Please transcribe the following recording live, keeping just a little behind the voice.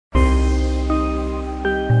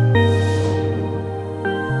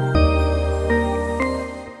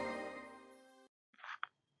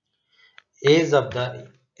phase of the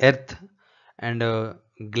earth and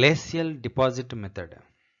glacial deposit method.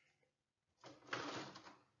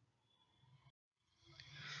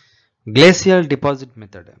 Glacial deposit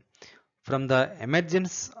method. From the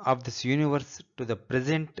emergence of this universe to the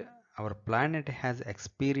present, our planet has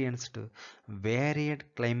experienced varied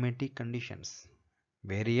climatic conditions.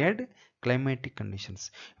 Varied climatic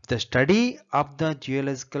conditions. If the study of the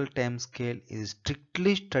geological timescale is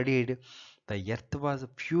strictly studied, the Earth was a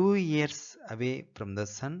few years away from the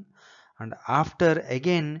Sun, and after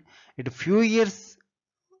again, it few years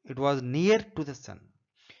it was near to the Sun.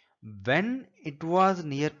 When it was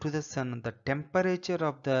near to the Sun, the temperature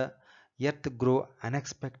of the Earth grew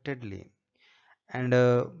unexpectedly and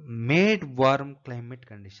made warm climate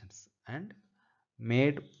conditions and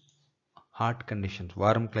made hot conditions,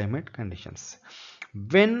 warm climate conditions.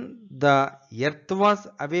 When the earth was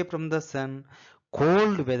away from the sun,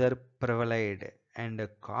 cold weather prevailed and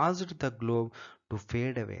caused the globe to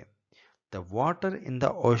fade away. The water in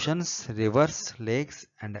the oceans, rivers, lakes,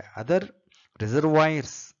 and other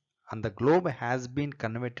reservoirs on the globe has been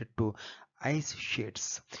converted to ice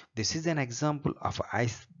sheets. This is an example of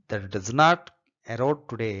ice that does not erode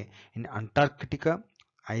today in Antarctica,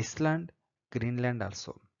 Iceland, Greenland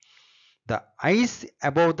also. The ice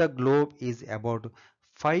above the globe is about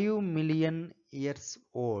 5 million years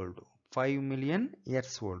old. 5 million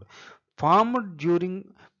years old. Formed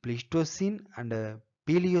during Pleistocene and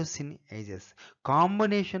Paleocene ages.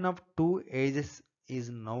 Combination of two ages is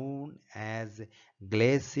known as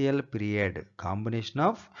glacial period. Combination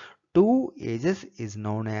of two ages is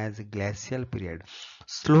known as glacial period.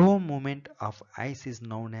 Slow movement of ice is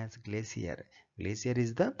known as glacier. Glacier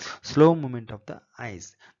is the slow movement of the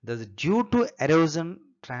ice. Thus, due to erosion,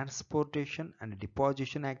 transportation, and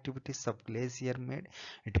deposition activities of glacier made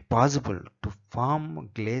it possible to form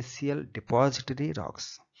glacial depository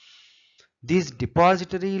rocks. These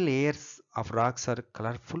depository layers of rocks are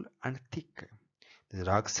colorful and thick. The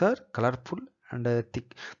rocks are colorful and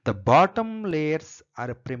thick. The bottom layers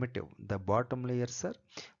are primitive. The bottom layers are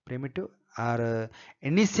primitive are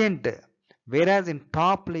ancient, whereas in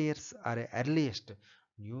top layers are earliest,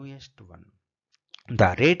 newest one.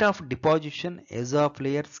 The rate of deposition age of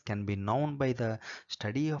layers can be known by the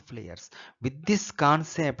study of layers. With this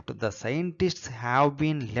concept, the scientists have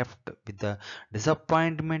been left with the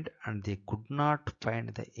disappointment and they could not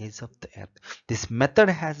find the age of the earth. This method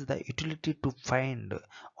has the utility to find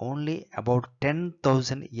only about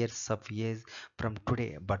 10,000 years of age from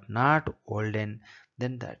today, but not older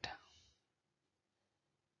than that.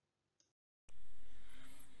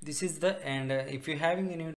 This is the end. If you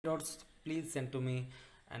having any doubts, please send to me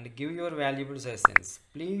and give your valuable suggestions.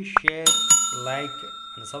 Please share, like,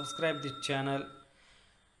 and subscribe this channel.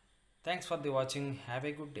 Thanks for the watching. Have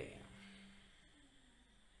a good day.